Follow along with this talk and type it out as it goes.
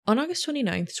On August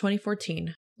 29,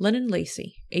 2014, Lennon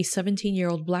Lacy, a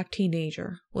 17-year-old black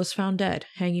teenager, was found dead,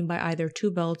 hanging by either two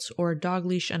belts or a dog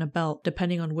leash and a belt,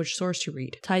 depending on which source you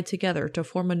read, tied together to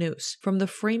form a noose from the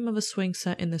frame of a swing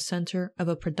set in the center of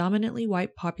a predominantly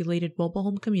white-populated mobile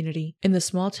home community in the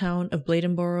small town of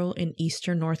Bladenboro in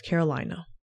eastern North Carolina.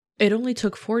 It only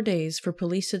took 4 days for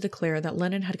police to declare that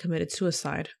Lennon had committed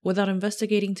suicide, without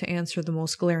investigating to answer the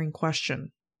most glaring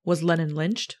question: was Lennon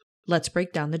lynched? Let's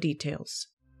break down the details.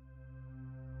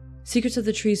 Secrets of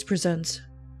the Trees presents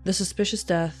The Suspicious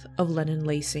Death of Lennon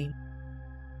Lacy.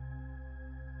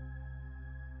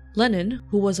 Lennon,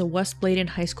 who was a West Bladen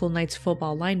High School Knights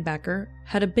football linebacker,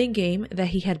 had a big game that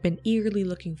he had been eagerly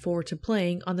looking forward to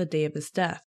playing on the day of his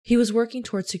death. He was working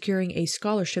towards securing a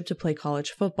scholarship to play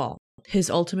college football. His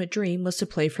ultimate dream was to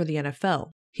play for the NFL.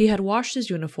 He had washed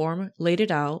his uniform, laid it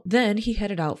out, then he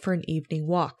headed out for an evening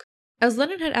walk. As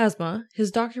Lennon had asthma, his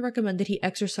doctor recommended he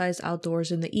exercise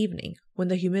outdoors in the evening, when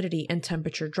the humidity and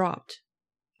temperature dropped.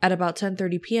 At about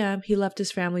 10:30 p.m., he left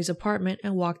his family's apartment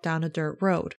and walked down a dirt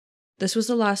road. This was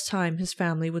the last time his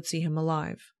family would see him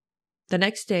alive. The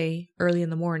next day, early in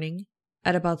the morning,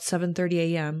 at about 7:30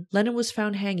 a.m., Lennon was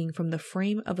found hanging from the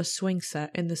frame of a swing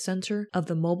set in the center of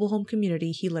the mobile home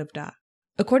community he lived at.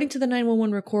 According to the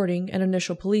 911 recording and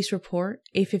initial police report,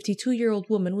 a 52-year-old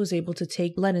woman was able to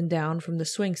take Lennon down from the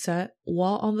swing set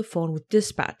while on the phone with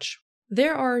dispatch.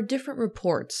 There are different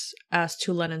reports as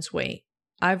to Lennon's weight.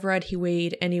 I've read he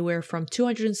weighed anywhere from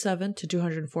 207 to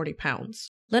 240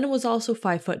 pounds. Lennon was also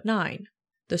 5'9".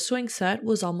 The swing set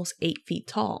was almost 8 feet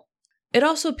tall. It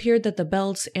also appeared that the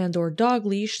belts and/or dog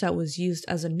leash that was used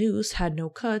as a noose had no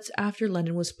cuts after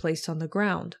Lennon was placed on the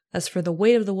ground. As for the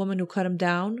weight of the woman who cut him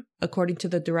down, according to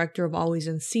the director of Always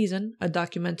in Season, a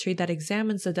documentary that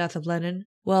examines the death of Lennon,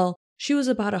 well, she was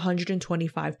about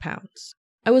 125 pounds.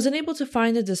 I was unable to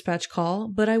find the dispatch call,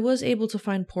 but I was able to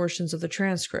find portions of the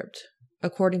transcript.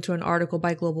 According to an article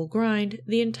by Global Grind,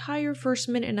 the entire first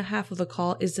minute and a half of the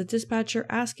call is the dispatcher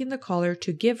asking the caller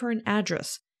to give her an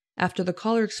address, after the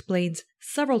caller explains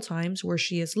several times where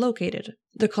she is located.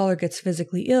 The caller gets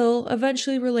physically ill,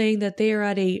 eventually relaying that they are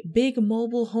at a big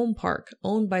mobile home park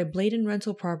owned by Bladen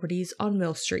Rental Properties on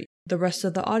Mill Street. The rest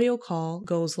of the audio call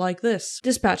goes like this.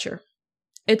 Dispatcher: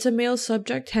 it's a male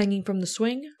subject hanging from the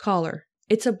swing. Caller: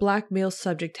 it's a black male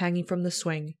subject hanging from the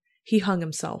swing. He hung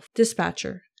himself.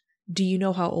 Dispatcher: do you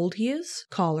know how old he is?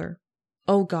 Caller: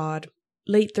 oh God.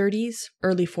 Late 30s,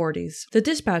 early 40s. The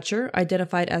dispatcher,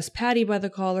 identified as Patty by the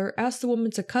caller, asked the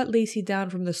woman to cut Lacy down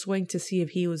from the swing to see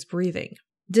if he was breathing.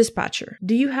 Dispatcher: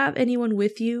 do you have anyone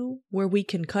with you where we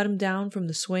can cut him down from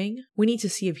the swing? We need to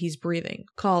see if he's breathing.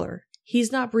 Caller: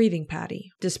 he's not breathing, Patty.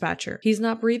 Dispatcher: he's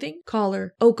not breathing?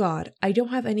 Caller: oh God, I don't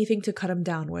have anything to cut him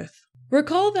down with.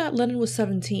 Recall that Lennon was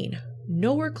 17.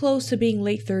 Nowhere close to being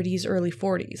late 30s, early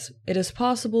 40s. It is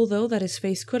possible, though, that his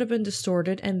face could have been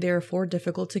distorted and therefore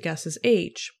difficult to guess his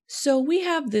age. So we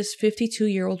have this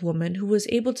 52-year-old woman who was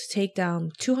able to take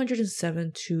down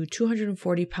 207 to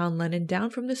 240-pound Lennon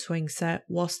down from the swing set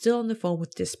while still on the phone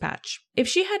with dispatch. If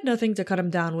she had nothing to cut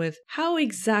him down with, how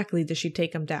exactly did she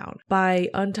take him down? By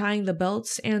untying the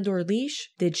belts and/or leash?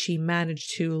 Did she manage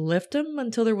to lift him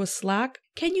until there was slack?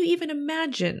 Can you even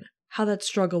imagine how that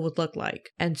struggle would look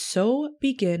like? And so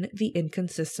begin the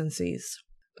inconsistencies.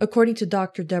 According to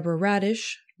Dr. Deborah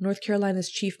Radish, North Carolina's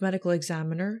chief medical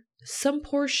examiner, some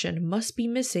portion must be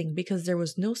missing because there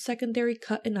was no secondary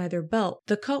cut in either belt.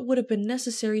 The cut would have been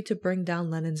necessary to bring down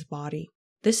Lennon's body.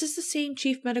 This is the same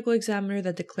chief medical examiner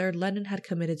that declared Lennon had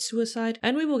committed suicide,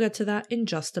 and we will get to that in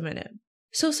just a minute.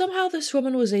 So somehow this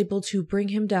woman was able to bring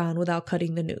him down without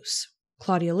cutting the noose.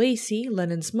 Claudia Lacy,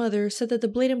 Lennon's mother, said that the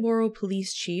Bladenboro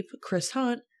police chief, Chris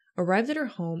Hunt, arrived at her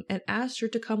home and asked her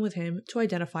to come with him to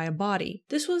identify a body.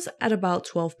 This was at about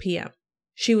 12 p.m.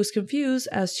 She was confused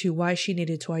as to why she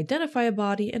needed to identify a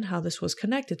body and how this was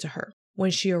connected to her.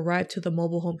 When she arrived to the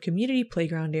mobile home community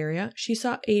playground area, she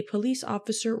saw a police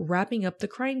officer wrapping up the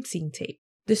crime scene tape.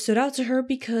 This stood out to her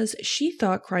because she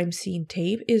thought crime scene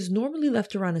tape is normally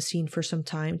left around a scene for some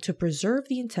time to preserve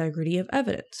the integrity of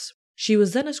evidence. She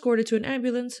was then escorted to an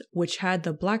ambulance, which had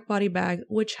the black body bag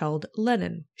which held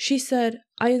Lennon. She said,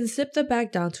 I unzipped the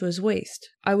bag down to his waist.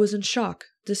 I was in shock,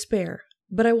 despair,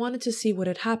 but I wanted to see what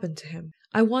had happened to him.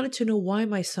 I wanted to know why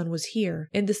my son was here,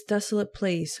 in this desolate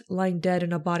place, lying dead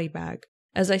in a body bag.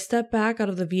 As I stepped back out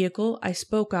of the vehicle, I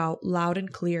spoke out loud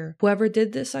and clear. Whoever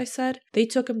did this, I said, they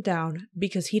took him down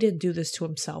because he didn't do this to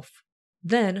himself.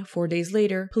 Then, 4 days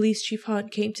later, Police Chief Hunt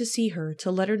came to see her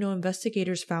to let her know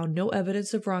investigators found no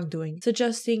evidence of wrongdoing,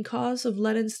 suggesting cause of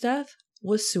Lennon's death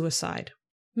was suicide.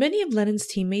 Many of Lennon's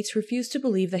teammates refused to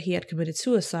believe that he had committed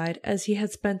suicide, as he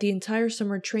had spent the entire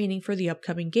summer training for the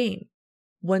upcoming game.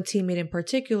 One teammate in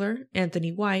particular,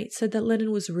 Anthony White, said that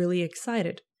Lennon was really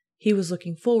excited. He was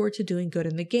looking forward to doing good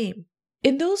in the game.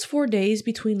 In those 4 days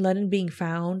between Lennon being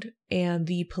found and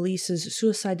the police's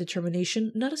suicide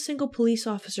determination, not a single police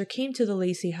officer came to the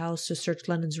Lacy house to search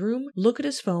Lennon's room, look at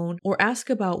his phone, or ask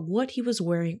about what he was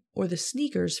wearing or the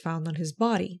sneakers found on his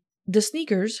body. The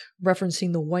sneakers,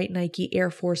 referencing the white Nike Air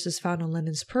Forces found on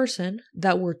Lennon's person,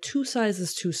 that were 2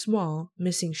 sizes too small,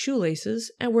 missing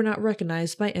shoelaces, and were not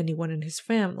recognized by anyone in his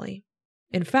family.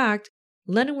 In fact,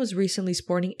 Lennon was recently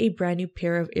sporting a brand new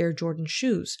pair of Air Jordan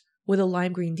shoes, with a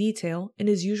lime green detail in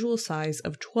his usual size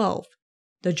of 12.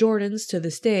 The Jordans, to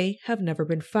this day, have never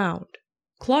been found.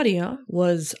 Claudia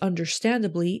was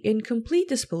understandably in complete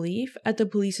disbelief at the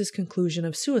police's conclusion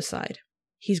of suicide.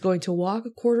 He's going to walk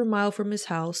a quarter mile from his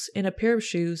house in a pair of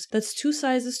shoes that's 2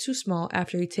 sizes too small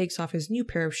after he takes off his new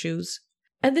pair of shoes.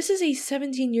 And this is a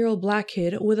 17-year-old black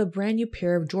kid with a brand new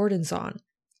pair of Jordans on.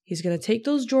 He's going to take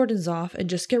those Jordans off and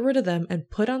just get rid of them and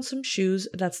put on some shoes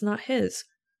that's not his.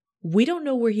 We don't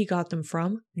know where he got them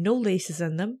from, no laces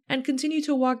in them, and continue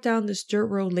to walk down this dirt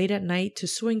road late at night to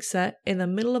swing set in the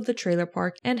middle of the trailer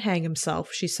park and hang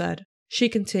himself, she said. She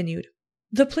continued,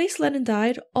 "The place Lennon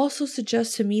died also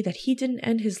suggests to me that he didn't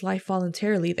end his life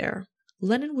voluntarily there.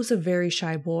 Lennon was a very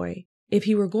shy boy. If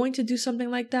he were going to do something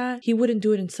like that, he wouldn't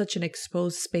do it in such an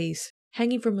exposed space,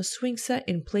 hanging from a swing set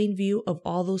in plain view of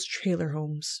all those trailer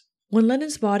homes." When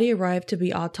Lennon's body arrived to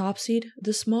be autopsied,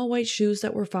 the small white shoes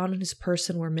that were found on his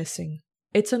person were missing.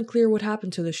 It's unclear what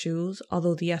happened to the shoes,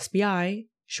 although the SBI,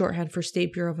 shorthand for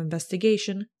State Bureau of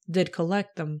Investigation, did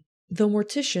collect them. The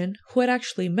mortician, who had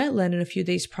actually met Lennon a few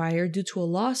days prior due to a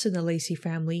loss in the Lacy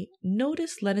family,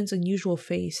 noticed Lennon's unusual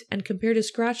face and compared his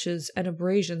scratches and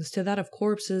abrasions to that of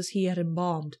corpses he had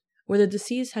embalmed, where the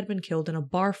deceased had been killed in a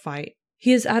bar fight.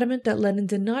 He is adamant that Lennon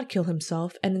did not kill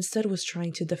himself and instead was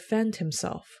trying to defend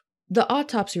himself. The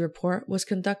autopsy report was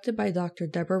conducted by Dr.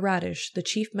 Deborah Radish, the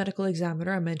chief medical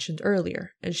examiner I mentioned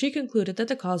earlier, and she concluded that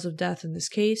the cause of death in this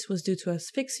case was due to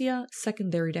asphyxia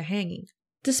secondary to hanging.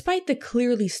 Despite the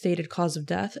clearly stated cause of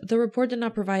death, the report did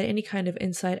not provide any kind of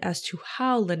insight as to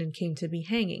how Lennon came to be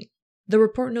hanging. The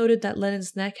report noted that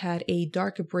Lennon's neck had a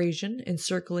dark abrasion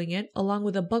encircling it, along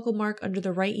with a buckle mark under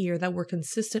the right ear that were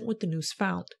consistent with the noose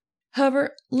found.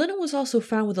 However, Lennon was also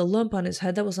found with a lump on his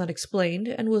head that was not explained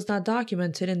and was not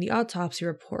documented in the autopsy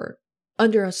report.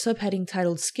 Under a subheading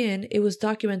titled Skin, it was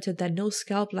documented that no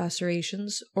scalp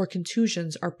lacerations or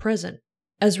contusions are present.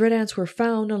 As red ants were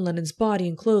found on Lennon's body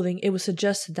and clothing, it was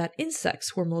suggested that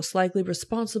insects were most likely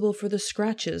responsible for the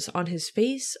scratches on his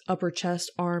face, upper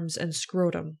chest, arms, and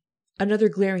scrotum. Another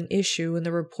glaring issue in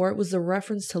the report was the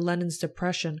reference to Lennon's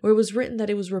depression, where it was written that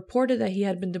it was reported that he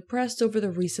had been depressed over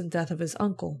the recent death of his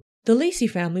uncle. The Lacy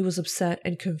family was upset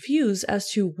and confused as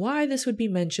to why this would be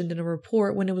mentioned in a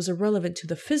report when it was irrelevant to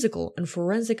the physical and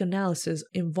forensic analysis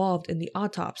involved in the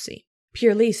autopsy.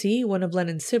 Pierre Lacy, one of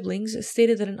Lennon's siblings,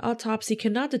 stated that an autopsy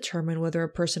cannot determine whether a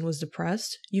person was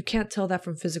depressed. You can't tell that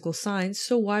from physical signs,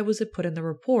 so why was it put in the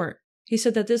report? He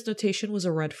said that this notation was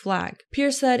a red flag.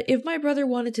 Pierre said, "If my brother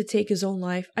wanted to take his own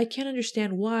life, I can't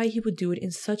understand why he would do it in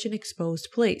such an exposed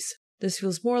place. This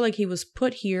feels more like he was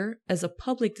put here as a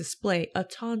public display, a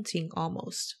taunting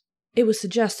almost." It was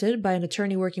suggested by an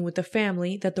attorney working with the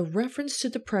family that the reference to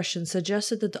depression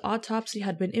suggested that the autopsy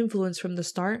had been influenced from the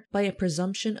start by a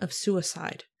presumption of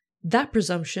suicide. That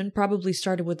presumption probably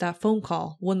started with that phone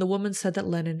call when the woman said that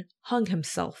Lennon hung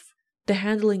himself. The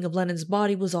handling of Lennon's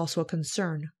body was also a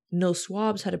concern. No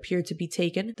swabs had appeared to be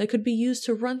taken that could be used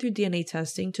to run through DNA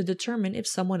testing to determine if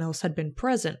someone else had been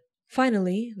present.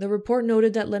 Finally, the report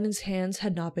noted that Lennon's hands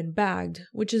had not been bagged,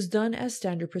 which is done as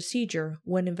standard procedure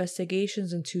when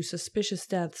investigations into suspicious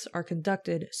deaths are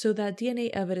conducted so that DNA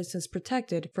evidence is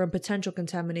protected from potential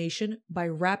contamination by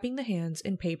wrapping the hands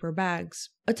in paper bags.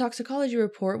 A toxicology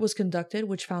report was conducted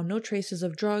which found no traces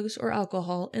of drugs or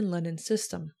alcohol in Lennon's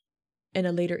system. In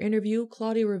a later interview,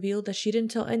 Claudia revealed that she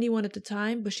didn't tell anyone at the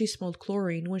time, but she smelled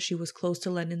chlorine when she was close to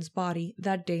Lennon's body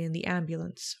that day in the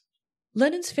ambulance.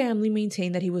 Lennon's family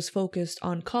maintained that he was focused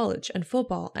on college and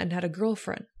football and had a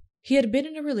girlfriend. He had been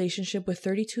in a relationship with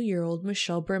 32-year-old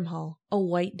Michelle Brimhall, a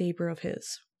white neighbor of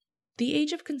his. The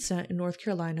age of consent in North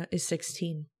Carolina is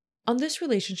 16. On this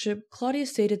relationship, Claudia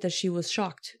stated that she was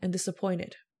shocked and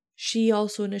disappointed. She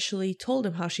also initially told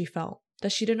him how she felt,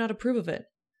 that she did not approve of it.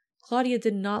 Claudia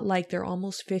did not like their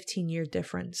almost 15-year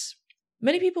difference.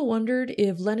 Many people wondered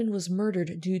if Lennon was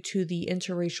murdered due to the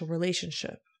interracial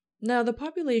relationship. Now, the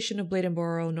population of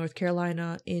Bladenboro, North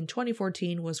Carolina in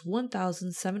 2014 was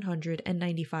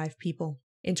 1,795 people.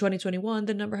 In 2021,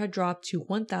 the number had dropped to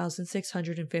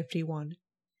 1,651.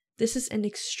 This is an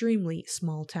extremely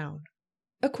small town.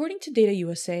 According to Data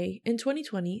USA, in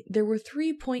 2020, there were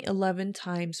 3.11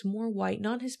 times more white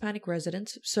non-Hispanic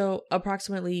residents, so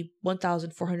approximately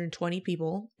 1,420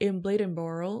 people, in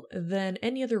Bladenboro than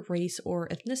any other race or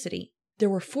ethnicity. There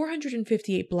were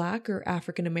 458 Black or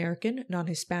African American,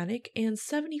 non-Hispanic, and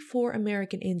 74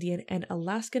 American Indian and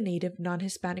Alaska Native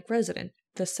non-Hispanic resident,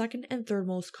 the second and third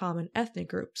most common ethnic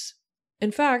groups.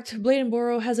 In fact,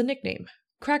 Bladenboro has a nickname,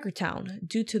 Crackertown,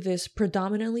 due to this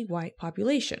predominantly white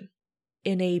population.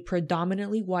 In a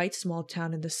predominantly white small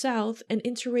town in the South, an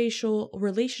interracial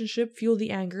relationship fueled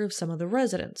the anger of some of the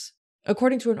residents.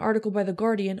 According to an article by The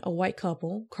Guardian, a white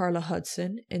couple, Carla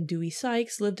Hudson and Dewey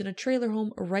Sykes, lived in a trailer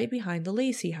home right behind the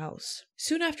Lacy house.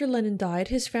 Soon after Lennon died,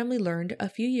 his family learned a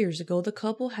few years ago the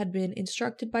couple had been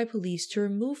instructed by police to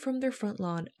remove from their front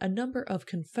lawn a number of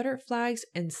Confederate flags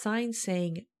and signs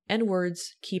saying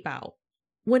N-words, keep out.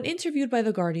 When interviewed by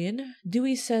The Guardian,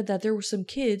 Dewey said that there were some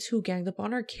kids who ganged up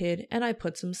on our kid and I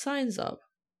put some signs up.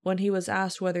 When he was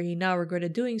asked whether he now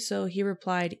regretted doing so, he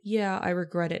replied, "Yeah, I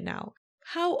regret it now."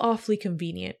 How awfully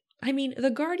convenient. I mean, The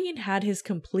Guardian had his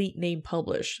complete name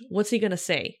published. What's he gonna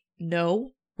say?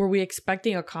 No? Were we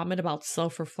expecting a comment about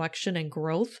self-reflection and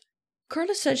growth?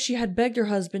 Carla said she had begged her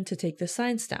husband to take the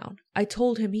signs down. I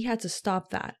told him he had to stop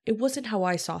that. It wasn't how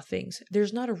I saw things.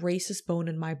 There's not a racist bone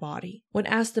in my body. When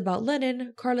asked about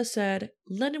Lennon, Carla said,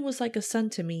 "Lennon was like a son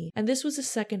to me, and this was his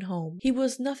second home. He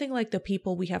was nothing like the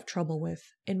people we have trouble with.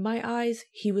 In my eyes,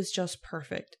 he was just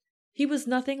perfect." He was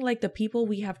nothing like the people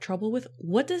we have trouble with?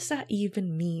 What does that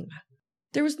even mean?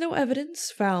 There was no evidence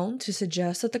found to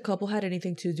suggest that the couple had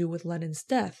anything to do with Lennon's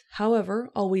death. However,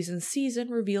 Always in Season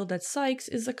revealed that Sykes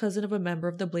is the cousin of a member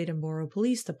of the Bladenboro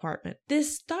Police Department.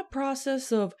 This thought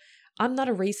process of, I'm not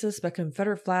a racist, but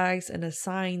Confederate flags and a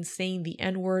sign saying the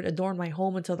N-word adorned my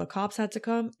home until the cops had to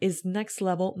come, is next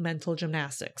level mental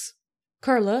gymnastics.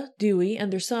 Carla, Dewey,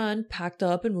 and their son packed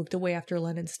up and moved away after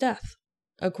Lennon's death.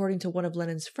 According to one of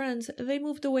Lennon's friends, they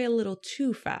moved away a little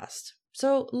too fast.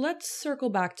 So let's circle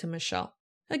back to Michelle.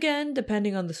 Again,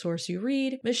 depending on the source you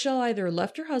read, Michelle either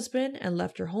left her husband and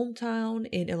left her hometown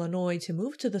in Illinois to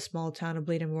move to the small town of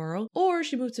Bladenboro, or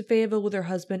she moved to Fayetteville with her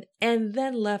husband and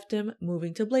then left him,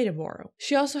 moving to Bladenboro.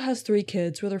 She also has 3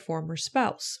 kids with her former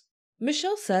spouse.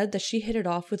 Michelle said that she hit it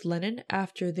off with Lennon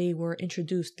after they were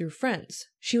introduced through friends.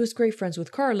 She was great friends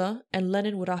with Carla, and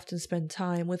Lennon would often spend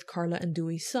time with Carla and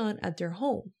Dewey's son at their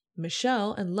home.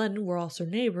 Michelle and Lennon were also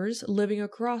neighbors, living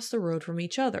across the road from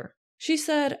each other. She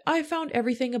said, "I found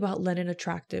everything about Lennon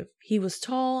attractive. He was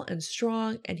tall and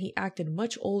strong, and he acted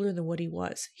much older than what he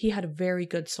was. He had a very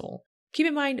good soul." Keep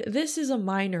in mind, this is a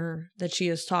minor that she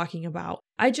is talking about.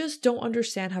 I just don't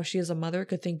understand how she as a mother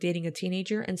could think dating a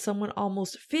teenager and someone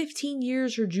almost 15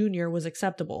 years her junior was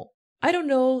acceptable. I don't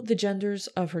know the genders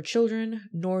of her children,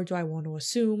 nor do I want to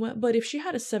assume, but if she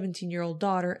had a 17-year-old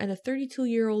daughter and a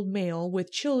 32-year-old male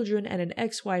with children and an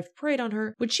ex-wife preyed on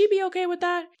her, would she be okay with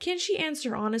that? Can she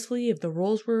answer honestly if the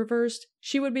roles were reversed?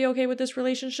 She would be okay with this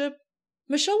relationship?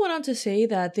 Michelle went on to say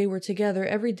that they were together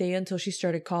every day until she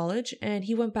started college and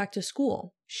he went back to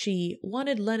school. She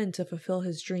wanted Lennon to fulfill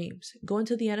his dreams, go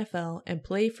into the NFL, and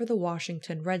play for the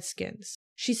Washington Redskins.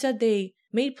 She said they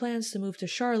made plans to move to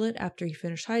Charlotte after he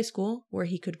finished high school, where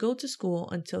he could go to school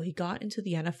until he got into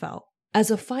the NFL.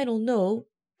 As a final note,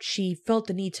 she felt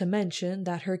the need to mention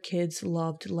that her kids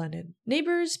loved Lennon.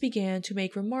 Neighbors began to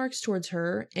make remarks towards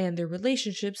her and their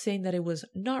relationship, saying that it was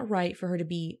not right for her to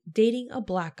be dating a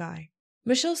black guy.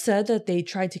 Michelle said that they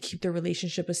tried to keep their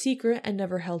relationship a secret and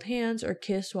never held hands or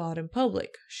kissed while out in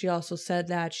public. She also said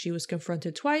that she was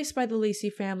confronted twice by the Lacy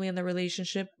family in the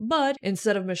relationship, but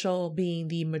instead of Michelle being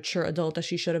the mature adult that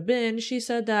she should have been, she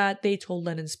said that they told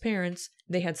Lennon's parents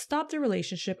they had stopped their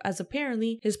relationship as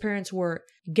apparently his parents were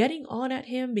getting on at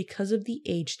him because of the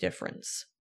age difference.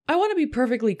 I want to be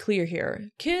perfectly clear here.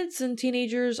 Kids and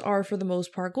teenagers are for the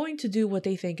most part going to do what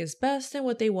they think is best and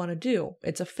what they want to do.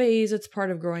 It's a phase, it's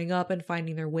part of growing up and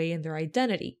finding their way and their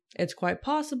identity. It's quite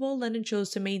possible Lennon chose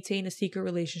to maintain a secret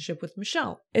relationship with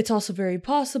Michelle. It's also very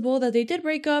possible that they did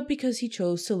break up because he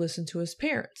chose to listen to his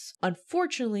parents.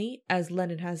 Unfortunately, as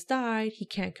Lennon has died, he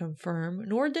can't confirm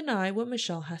nor deny what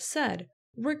Michelle has said.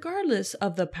 Regardless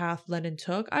of the path Lennon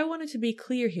took, I wanted to be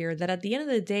clear here that at the end of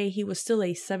the day, he was still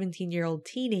a 17-year-old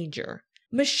teenager.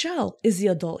 Michelle is the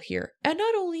adult here, and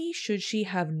not only should she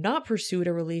have not pursued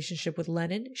a relationship with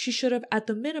Lennon, she should have at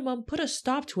the minimum put a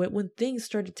stop to it when things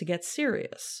started to get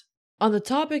serious. On the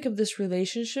topic of this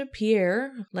relationship,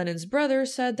 Pierre, Lennon's brother,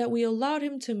 said that we allowed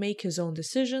him to make his own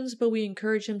decisions, but we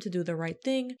encouraged him to do the right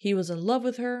thing. He was in love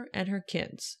with her and her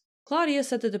kids. Claudia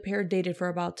said that the pair dated for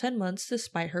about 10 months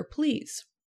despite her pleas.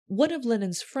 One of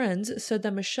Lennon's friends said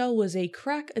that Michelle was a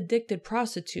crack-addicted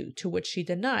prostitute, to which she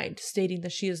denied, stating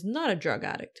that she is not a drug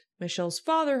addict. Michelle's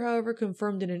father, however,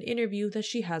 confirmed in an interview that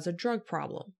she has a drug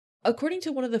problem. According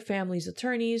to one of the family's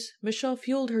attorneys, Michelle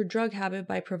fueled her drug habit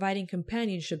by providing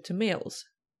companionship to males.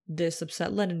 This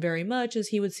upset Lennon very much, as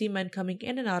he would see men coming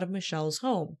in and out of Michelle's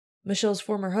home. Michelle's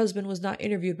former husband was not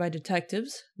interviewed by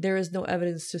detectives. There is no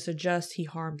evidence to suggest he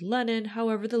harmed Lennon,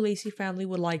 however, the Lacy family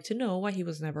would like to know why he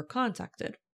was never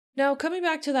contacted. Now, coming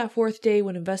back to that fourth day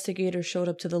when investigators showed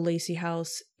up to the Lacy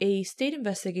house, a state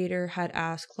investigator had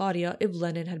asked Claudia if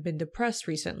Lennon had been depressed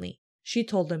recently. She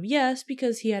told them yes,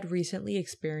 because he had recently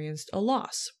experienced a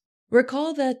loss.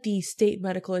 Recall that the state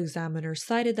medical examiner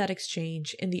cited that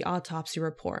exchange in the autopsy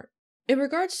report. In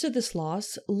regards to this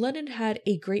loss, Lennon had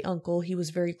a great uncle he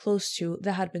was very close to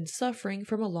that had been suffering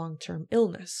from a long-term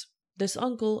illness. This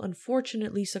uncle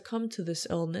unfortunately succumbed to this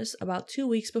illness about 2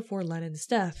 weeks before Lennon's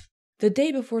death. The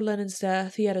day before Lennon's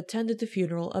death, he had attended the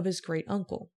funeral of his great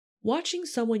uncle. Watching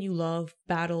someone you love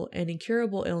battle an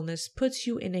incurable illness puts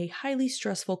you in a highly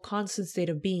stressful, constant state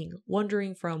of being,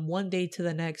 wondering from one day to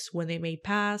the next when they may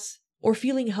pass, or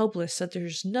feeling helpless that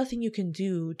there's nothing you can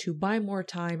do to buy more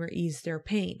time or ease their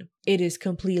pain. It is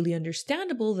completely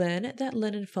understandable then that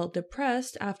Lennon felt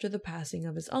depressed after the passing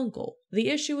of his uncle. The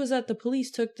issue was that the police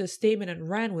took this statement and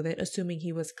ran with it, assuming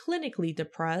he was clinically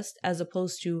depressed as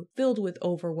opposed to filled with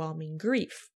overwhelming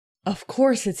grief. Of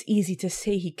course, it's easy to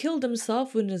say he killed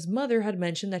himself when his mother had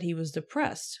mentioned that he was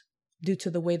depressed. Due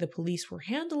to the way the police were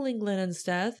handling Lennon's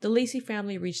death, the Lacy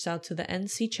family reached out to the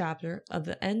NC chapter of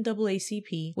the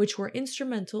NAACP, which were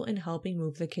instrumental in helping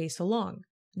move the case along.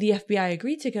 The FBI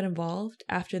agreed to get involved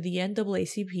after the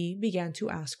NAACP began to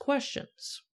ask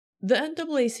questions. The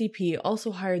NAACP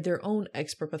also hired their own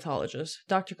expert pathologist,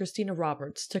 Dr. Christina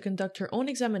Roberts, to conduct her own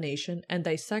examination and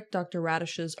dissect Dr.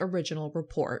 Radish's original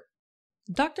report.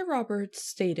 Dr. Roberts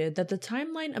stated that the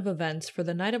timeline of events for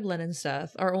the night of Lennon's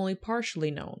death are only partially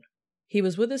known. He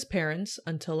was with his parents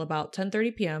until about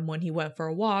 10:30 p.m. when he went for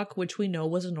a walk, which we know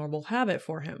was a normal habit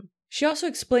for him. She also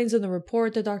explains in the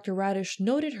report that Dr. Radish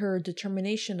noted her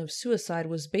determination of suicide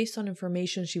was based on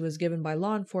information she was given by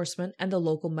law enforcement and the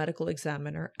local medical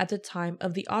examiner at the time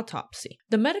of the autopsy.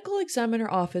 The medical examiner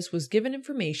office was given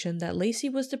information that Lacy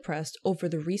was depressed over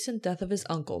the recent death of his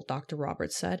uncle, Dr.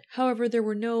 Roberts said. However, there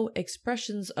were no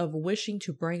expressions of wishing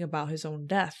to bring about his own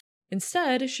death.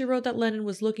 Instead, she wrote that Lennon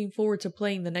was looking forward to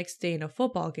playing the next day in a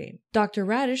football game. Dr.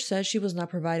 Radish says she was not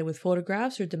provided with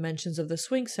photographs or dimensions of the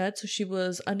swing set, so she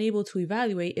was unable to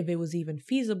evaluate if it was even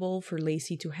feasible for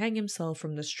Lacy to hang himself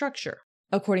from the structure.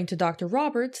 According to Dr.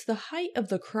 Roberts, the height of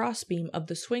the crossbeam of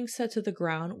the swing set to the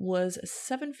ground was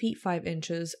 7 feet 5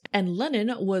 inches, and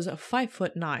Lennon was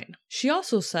 5'9". She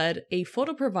also said a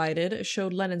photo provided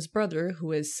showed Lennon's brother,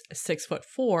 who is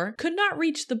 6'4", could not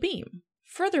reach the beam.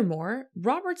 Furthermore,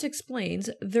 Roberts explains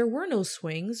there were no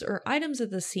swings or items at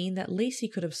the scene that Lacy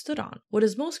could have stood on. What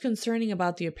is most concerning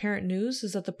about the apparent news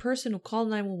is that the person who called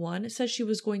 911 said she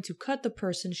was going to cut the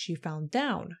person she found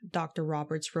down, Dr.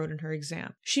 Roberts wrote in her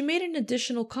exam. She made an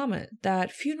additional comment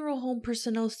that funeral home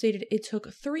personnel stated it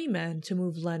took 3 men to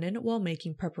move Lennon while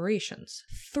making preparations.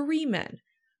 3 men.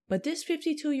 But this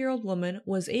 52-year-old woman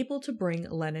was able to bring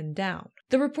Lennon down.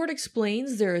 The report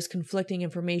explains there is conflicting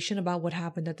information about what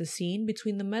happened at the scene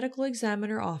between the medical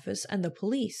examiner office and the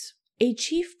police. A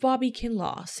Chief Bobby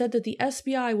Kinlaw said that the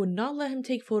SBI would not let him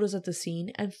take photos at the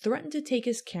scene and threatened to take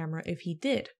his camera if he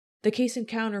did. The case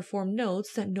encounter form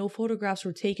notes that no photographs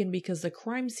were taken because the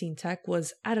crime scene tech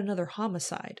was at another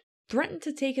homicide. Threatened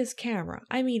to take his camera?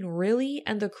 I mean, really?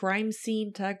 And the crime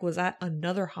scene tech was at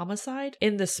another homicide?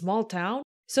 In this small town?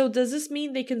 So does this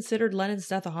mean they considered Lennon's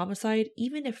death a homicide,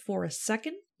 even if for a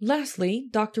second? Lastly,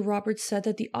 Dr. Roberts said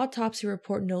that the autopsy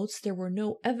report notes there were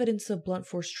no evidence of blunt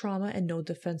force trauma and no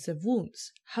defensive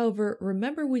wounds. However,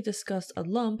 remember we discussed a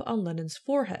lump on Lennon's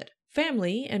forehead.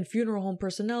 Family and funeral home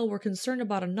personnel were concerned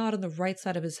about a knot on the right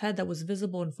side of his head that was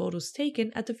visible in photos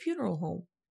taken at the funeral home.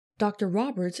 Dr.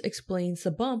 Roberts explains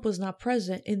the bump was not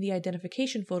present in the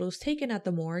identification photos taken at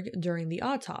the morgue during the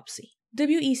autopsy.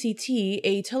 WECT,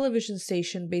 a television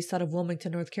station based out of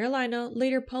Wilmington, North Carolina,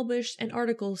 later published an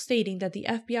article stating that the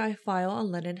FBI file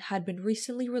on Lennon had been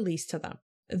recently released to them.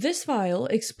 This file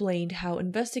explained how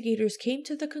investigators came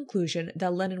to the conclusion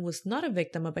that Lennon was not a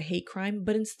victim of a hate crime,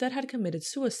 but instead had committed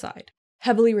suicide.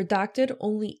 Heavily redacted,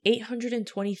 only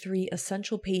 823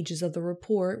 essential pages of the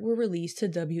report were released to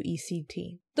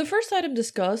WECT. The first item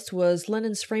discussed was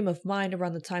Lennon's frame of mind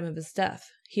around the time of his death.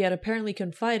 He had apparently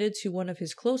confided to one of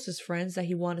his closest friends that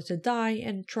he wanted to die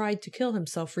and tried to kill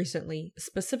himself recently,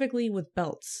 specifically with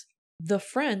belts. The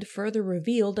friend further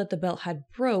revealed that the belt had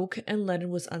broke and Lennon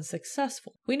was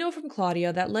unsuccessful. We know from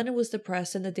Claudia that Lennon was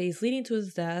depressed in the days leading to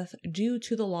his death due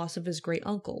to the loss of his great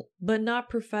uncle, but not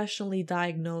professionally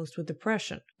diagnosed with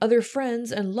depression. Other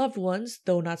friends and loved ones,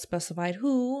 though not specified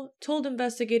who, told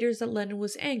investigators that Lennon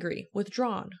was angry,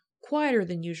 withdrawn, quieter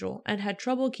than usual, and had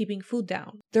trouble keeping food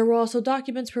down. There were also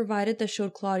documents provided that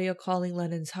showed Claudia calling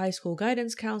Lennon's high school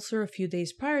guidance counselor a few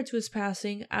days prior to his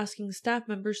passing, asking staff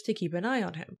members to keep an eye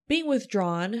on him. Being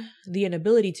withdrawn, the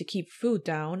inability to keep food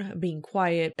down, being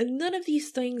quiet, and none of these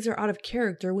things are out of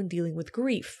character when dealing with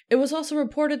grief. It was also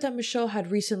reported that Michelle had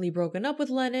recently broken up with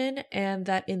Lennon, and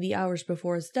that in the hours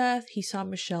before his death, he saw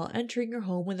Michelle entering her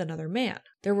home with another man.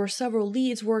 There were several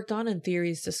leads worked on and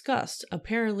theories discussed.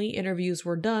 Apparently, interviews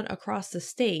were done across the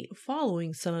state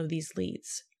following some of these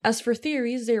leads. As for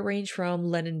theories, they range from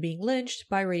Lennon being lynched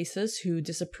by racists who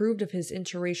disapproved of his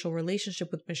interracial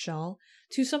relationship with Michelle,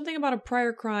 to something about a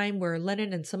prior crime where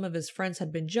Lennon and some of his friends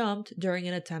had been jumped during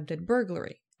an attempted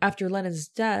burglary. After Lennon's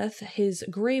death, his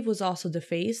grave was also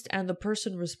defaced and the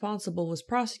person responsible was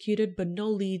prosecuted, but no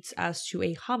leads as to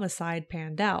a homicide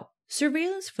panned out.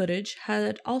 Surveillance footage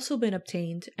had also been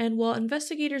obtained, and while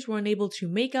investigators were unable to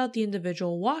make out the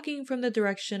individual walking from the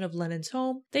direction of Lennon's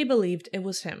home, they believed it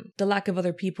was him. The lack of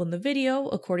other people in the video,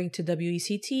 according to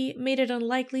WECT, made it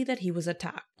unlikely that he was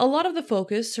attacked. A lot of the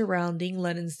focus surrounding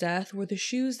Lennon's death were the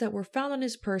shoes that were found on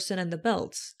his person and the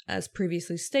belts. As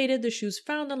previously stated, the shoes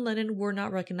found on Lennon were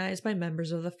not recognized by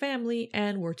members of the family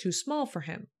and were too small for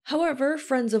him. However,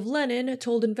 friends of Lennon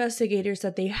told investigators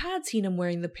that they had seen him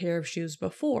wearing the pair of shoes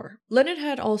before. Lennon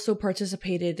had also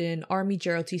participated in Army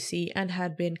JROTC and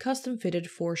had been custom fitted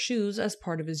for shoes as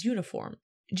part of his uniform.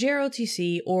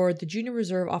 JROTC, or the Junior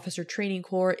Reserve Officer Training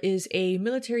Corps, is a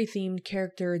military-themed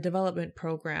character development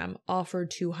program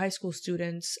offered to high school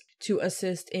students to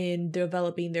assist in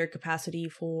developing their capacity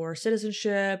for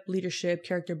citizenship, leadership,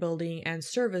 character building, and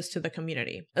service to the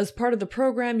community. As part of the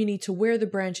program, you need to wear the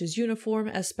branch's uniform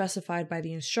as specified by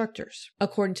the instructors.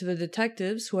 According to the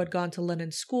detectives who had gone to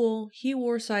Lennon's school, he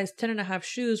wore size 10.5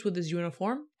 shoes with his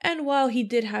uniform, and while he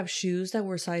did have shoes that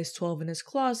were size 12 in his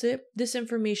closet, this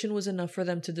information was enough for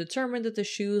them to determine that the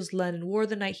shoes Lennon wore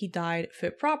the night he died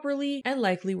fit properly and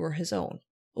likely were his own.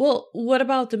 Well, what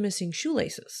about the missing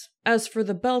shoelaces? As for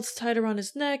the belts tied around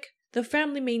his neck, the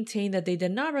family maintained that they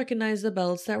did not recognize the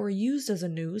belts that were used as a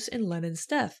noose in Lennon's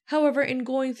death. However, in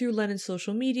going through Lennon's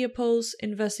social media posts,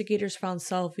 investigators found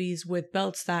selfies with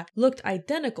belts that looked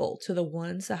identical to the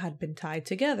ones that had been tied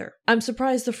together. I'm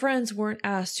surprised the friends weren't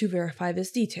asked to verify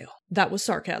this detail. That was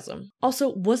sarcasm. Also,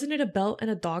 wasn't it a belt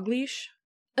and a dog leash?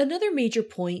 Another major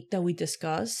point that we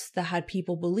discussed that had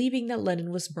people believing that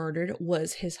Lennon was murdered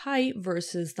was his height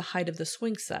versus the height of the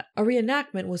swing set. A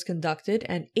reenactment was conducted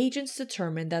and agents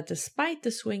determined that despite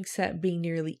the swing set being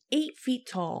nearly 8 feet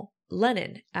tall,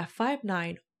 Lennon, at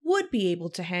 5'9", would be able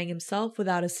to hang himself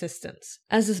without assistance.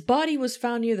 As his body was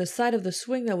found near the side of the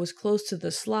swing that was close to the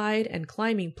slide and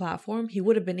climbing platform, he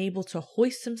would have been able to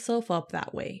hoist himself up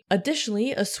that way.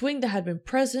 Additionally, a swing that had been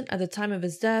present at the time of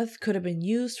his death could have been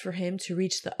used for him to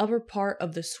reach the upper part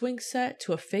of the swing set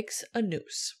to affix a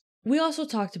noose. We also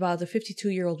talked about the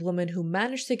 52-year-old woman who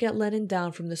managed to get Lennon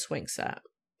down from the swing set.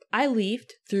 I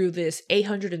leafed through this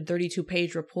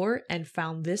 832-page report and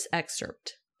found this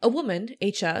excerpt. A woman,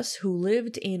 HS, who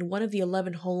lived in one of the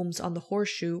 11 homes on the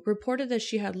Horseshoe, reported that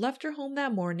she had left her home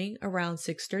that morning around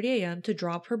 6:30 a.m. to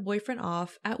drop her boyfriend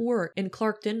off at work in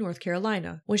Clarkton, North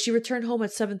Carolina. When she returned home at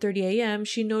 7:30 a.m.,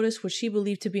 she noticed what she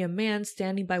believed to be a man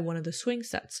standing by one of the swing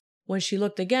sets. When she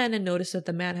looked again and noticed that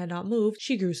the man had not moved,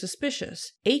 she grew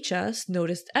suspicious. HS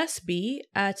noticed SB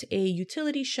at a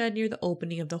utility shed near the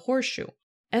opening of the Horseshoe.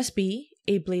 SB,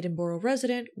 a Bladenboro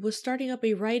resident, was starting up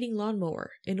a riding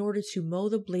lawnmower in order to mow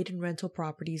the Bladen rental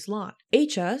property's lawn.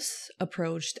 HS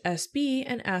approached SB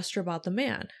and asked her about the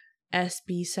man.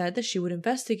 SB said that she would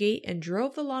investigate and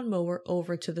drove the lawnmower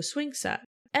over to the swing set.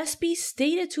 SB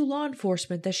stated to law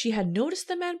enforcement that she had noticed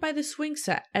the man by the swing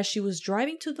set as she was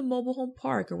driving to the mobile home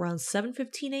park around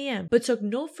 7:15 a.m., but took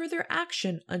no further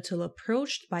action until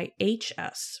approached by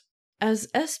HS. As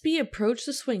SB approached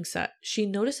the swing set, she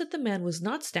noticed that the man was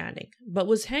not standing, but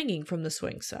was hanging from the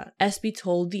swing set. SB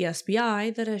told the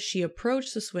SBI that as she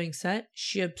approached the swing set,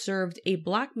 she observed a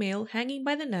black male hanging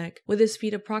by the neck with his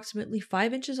feet approximately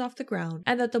 5 inches off the ground,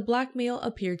 and that the black male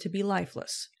appeared to be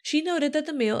lifeless. She noted that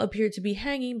the male appeared to be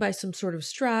hanging by some sort of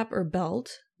strap or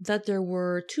belt, that there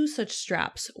were 2 such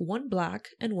straps, one black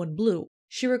and one blue.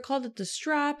 She recalled that the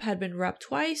strap had been wrapped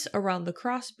twice around the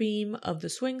crossbeam of the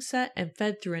swing set and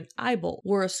fed through an eyebolt,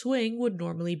 where a swing would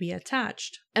normally be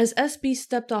attached. As SB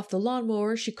stepped off the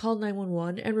lawnmower, she called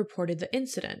 911 and reported the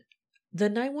incident. The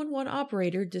 911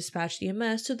 operator dispatched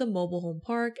EMS to the mobile home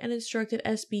park and instructed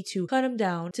SB to cut him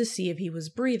down to see if he was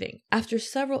breathing. After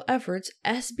several efforts,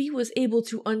 SB was able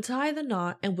to untie the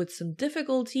knot and with some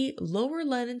difficulty lower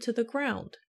Lennon to the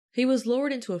ground. He was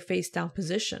lowered into a face-down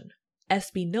position.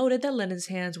 SB noted that Lennon's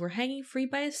hands were hanging free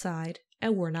by his side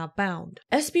and were not bound.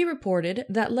 SB reported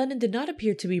that Lennon did not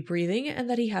appear to be breathing and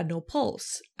that he had no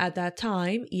pulse. At that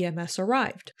time, EMS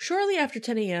arrived. Shortly after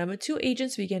 10 a.m., 2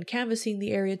 agents began canvassing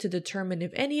the area to determine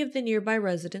if any of the nearby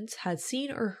residents had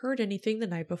seen or heard anything the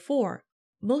night before.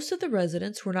 Most of the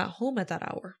residents were not home at that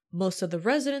hour. Most of the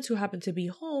residents who happened to be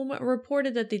home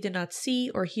reported that they did not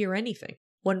see or hear anything.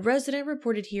 One resident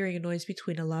reported hearing a noise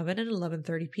between 11 and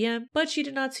 11:30 p.m., but she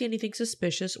did not see anything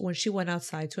suspicious when she went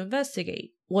outside to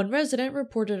investigate. One resident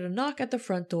reported a knock at the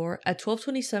front door at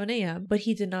 12:27 a.m., but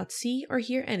he did not see or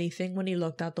hear anything when he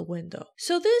looked out the window.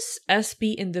 So this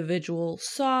SB individual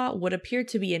saw what appeared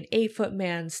to be an 8-foot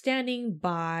man standing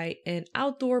by an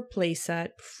outdoor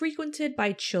playset frequented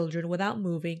by children without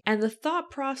moving, and the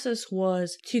thought process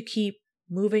was to keep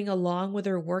moving along with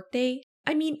their workday.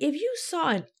 I mean, if you saw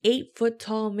an 8-foot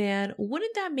tall man,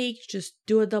 wouldn't that make you just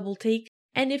do a double take?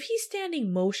 And if he's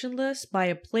standing motionless by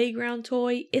a playground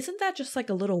toy, isn't that just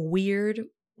like a little weird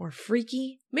or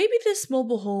freaky? Maybe this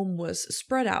mobile home was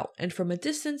spread out, and from a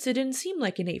distance it didn't seem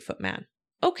like an 8-foot man.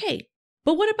 Okay,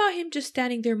 but what about him just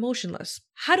standing there motionless?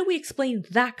 How do we explain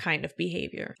that kind of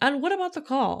behavior? And what about the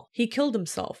call? He killed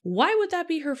himself. Why would that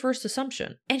be her first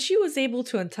assumption? And she was able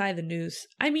to untie the noose.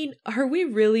 I mean, are we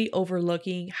really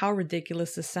overlooking how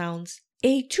ridiculous this sounds?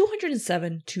 A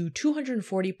 207 to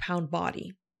 240 pound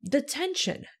body. The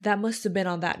tension that must have been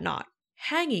on that knot.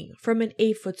 Hanging from an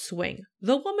 8-foot swing.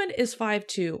 The woman is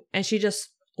 5'2", and she just,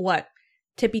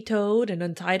 tippy-toed and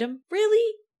untied him?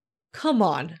 Really? Come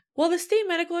on. While the state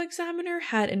medical examiner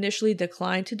had initially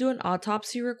declined to do an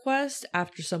autopsy request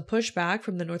after some pushback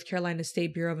from the North Carolina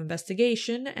State Bureau of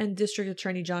Investigation and District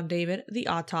Attorney John David, the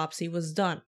autopsy was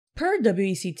done. Per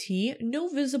WECT, no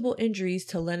visible injuries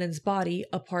to Lennon's body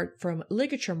apart from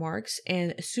ligature marks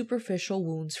and superficial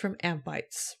wounds from ant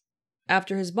bites.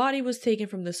 After his body was taken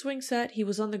from the swing set, he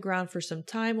was on the ground for some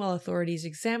time while authorities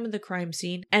examined the crime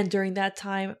scene, and during that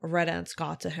time, red ants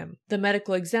got to him. The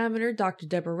medical examiner, Dr.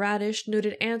 Deborah Radish,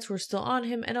 noted ants were still on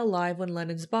him and alive when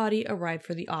Lennon's body arrived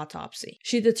for the autopsy.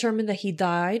 She determined that he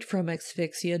died from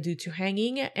asphyxia due to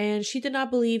hanging, and she did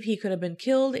not believe he could have been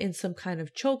killed in some kind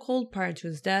of chokehold prior to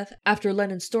his death. After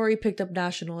Lennon's story picked up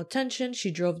national attention,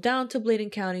 she drove down to Bladen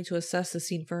County to assess the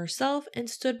scene for herself and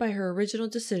stood by her original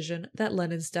decision that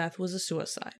Lennon's death was a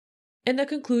suicide. In the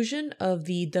conclusion of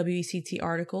the WECT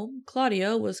article,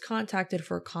 Claudia was contacted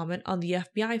for a comment on the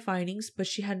FBI findings, but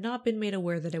she had not been made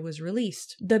aware that it was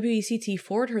released. WECT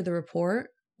forwarded her the report.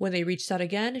 When they reached out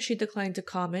again, she declined to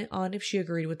comment on if she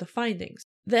agreed with the findings.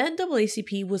 The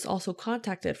NAACP was also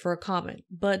contacted for a comment,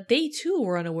 but they too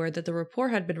were unaware that the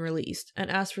report had been released and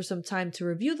asked for some time to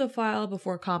review the file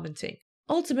before commenting.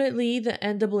 Ultimately, the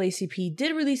NAACP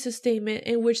did release a statement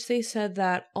in which they said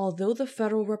that although the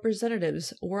federal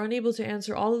representatives were unable to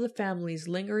answer all of the family's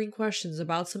lingering questions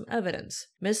about some evidence,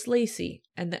 Ms. Lacy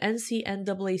and the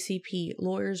NCNAACP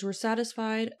lawyers were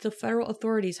satisfied the federal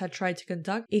authorities had tried to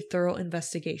conduct a thorough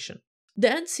investigation. The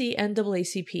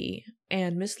NCNAACP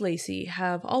and Ms. Lacy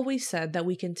have always said that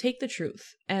we can take the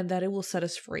truth and that it will set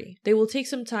us free. They will take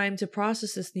some time to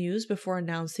process this news before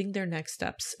announcing their next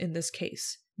steps in this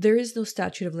case. There is no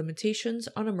statute of limitations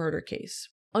on a murder case.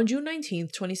 On June 19,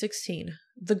 2016,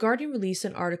 The Guardian released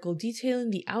an article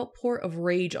detailing the outpour of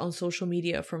rage on social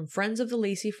media from friends of the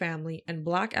Lacy family and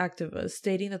Black activists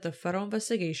stating that the federal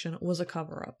investigation was a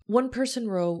cover-up. One person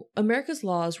wrote, "America's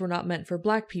laws were not meant for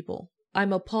Black people.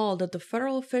 I'm appalled that the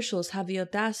federal officials have the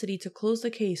audacity to close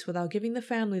the case without giving the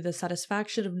family the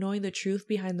satisfaction of knowing the truth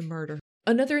behind the murder."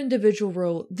 Another individual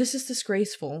wrote, "This is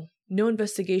disgraceful. No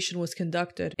investigation was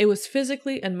conducted. It was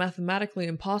physically and mathematically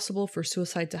impossible for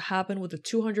suicide to happen with a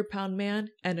 200-pound man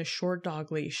and a short dog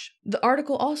leash." The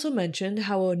article also mentioned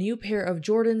how a new pair of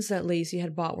Jordans that Lacy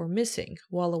had bought were missing,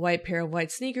 while a white pair of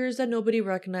white sneakers that nobody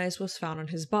recognized was found on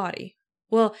his body.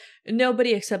 Well,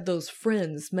 nobody except those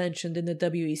friends mentioned in the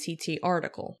WECT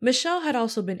article. Michelle had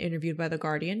also been interviewed by The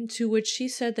Guardian, to which she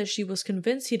said that she was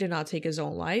convinced he did not take his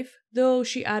own life, though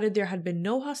she added there had been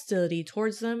no hostility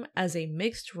towards them as a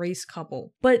mixed-race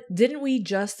couple. But didn't we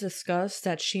just discuss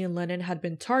that she and Lennon had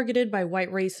been targeted by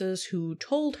white racists who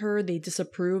told her they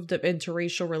disapproved of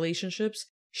interracial relationships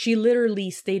She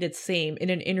literally stated same in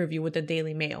an interview with the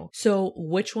Daily Mail. So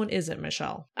which one is it,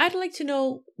 Michelle? I'd like to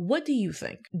know, what do you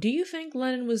think? Do you think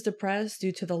Lennon was depressed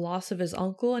due to the loss of his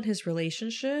uncle and his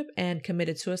relationship and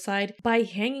committed suicide by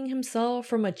hanging himself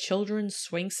from a children's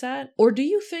swing set? Or do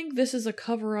you think this is a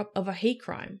cover-up of a hate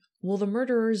crime? Will the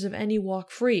murderers of any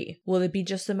walk free? Will it be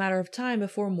just a matter of time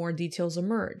before more details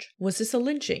emerge? Was this a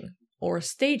lynching or a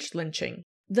staged lynching?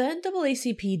 The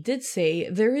NAACP did say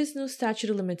there is no statute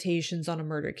of limitations on a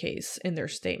murder case in their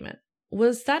statement.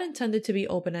 Was that intended to be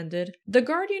open-ended? The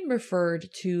Guardian referred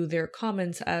to their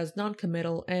comments as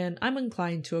non-committal, and I'm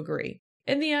inclined to agree.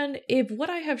 In the end, if what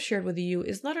I have shared with you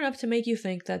is not enough to make you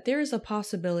think that there is a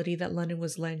possibility that Lennon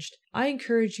was lynched, I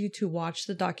encourage you to watch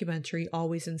the documentary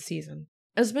Always in Season.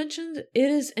 As mentioned, it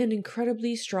is an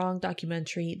incredibly strong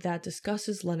documentary that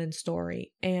discusses Lennon's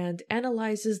story and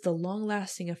analyzes the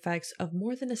long-lasting effects of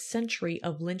more than a century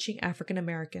of lynching African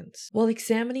Americans, while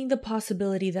examining the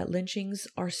possibility that lynchings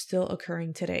are still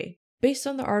occurring today. Based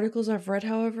on the articles I've read,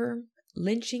 however,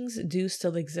 lynchings do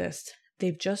still exist.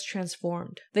 They've just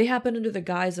transformed. They happen under the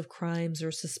guise of crimes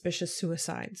or suspicious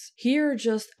suicides. Here are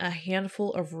just a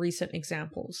handful of recent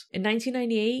examples. In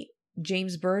 1998,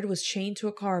 James Byrd was chained to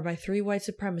a car by 3 white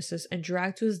supremacists and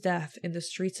dragged to his death in the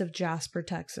streets of Jasper,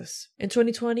 Texas. In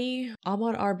 2020,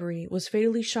 Ahmaud Arbery was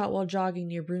fatally shot while jogging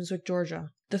near Brunswick, Georgia.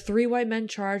 The 3 white men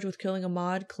charged with killing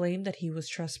Ahmaud claimed that he was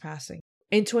trespassing.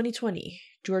 In 2020,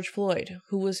 George Floyd,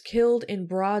 who was killed in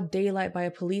broad daylight by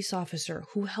a police officer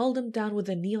who held him down with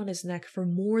a knee on his neck for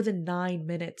more than 9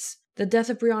 minutes. The death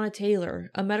of Breonna Taylor,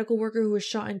 a medical worker who was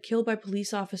shot and killed by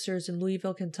police officers in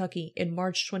Louisville, Kentucky in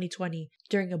March 2020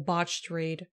 during a botched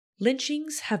raid.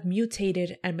 Lynchings have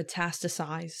mutated and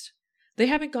metastasized. They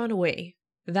haven't gone away.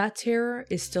 That terror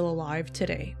is still alive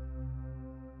today.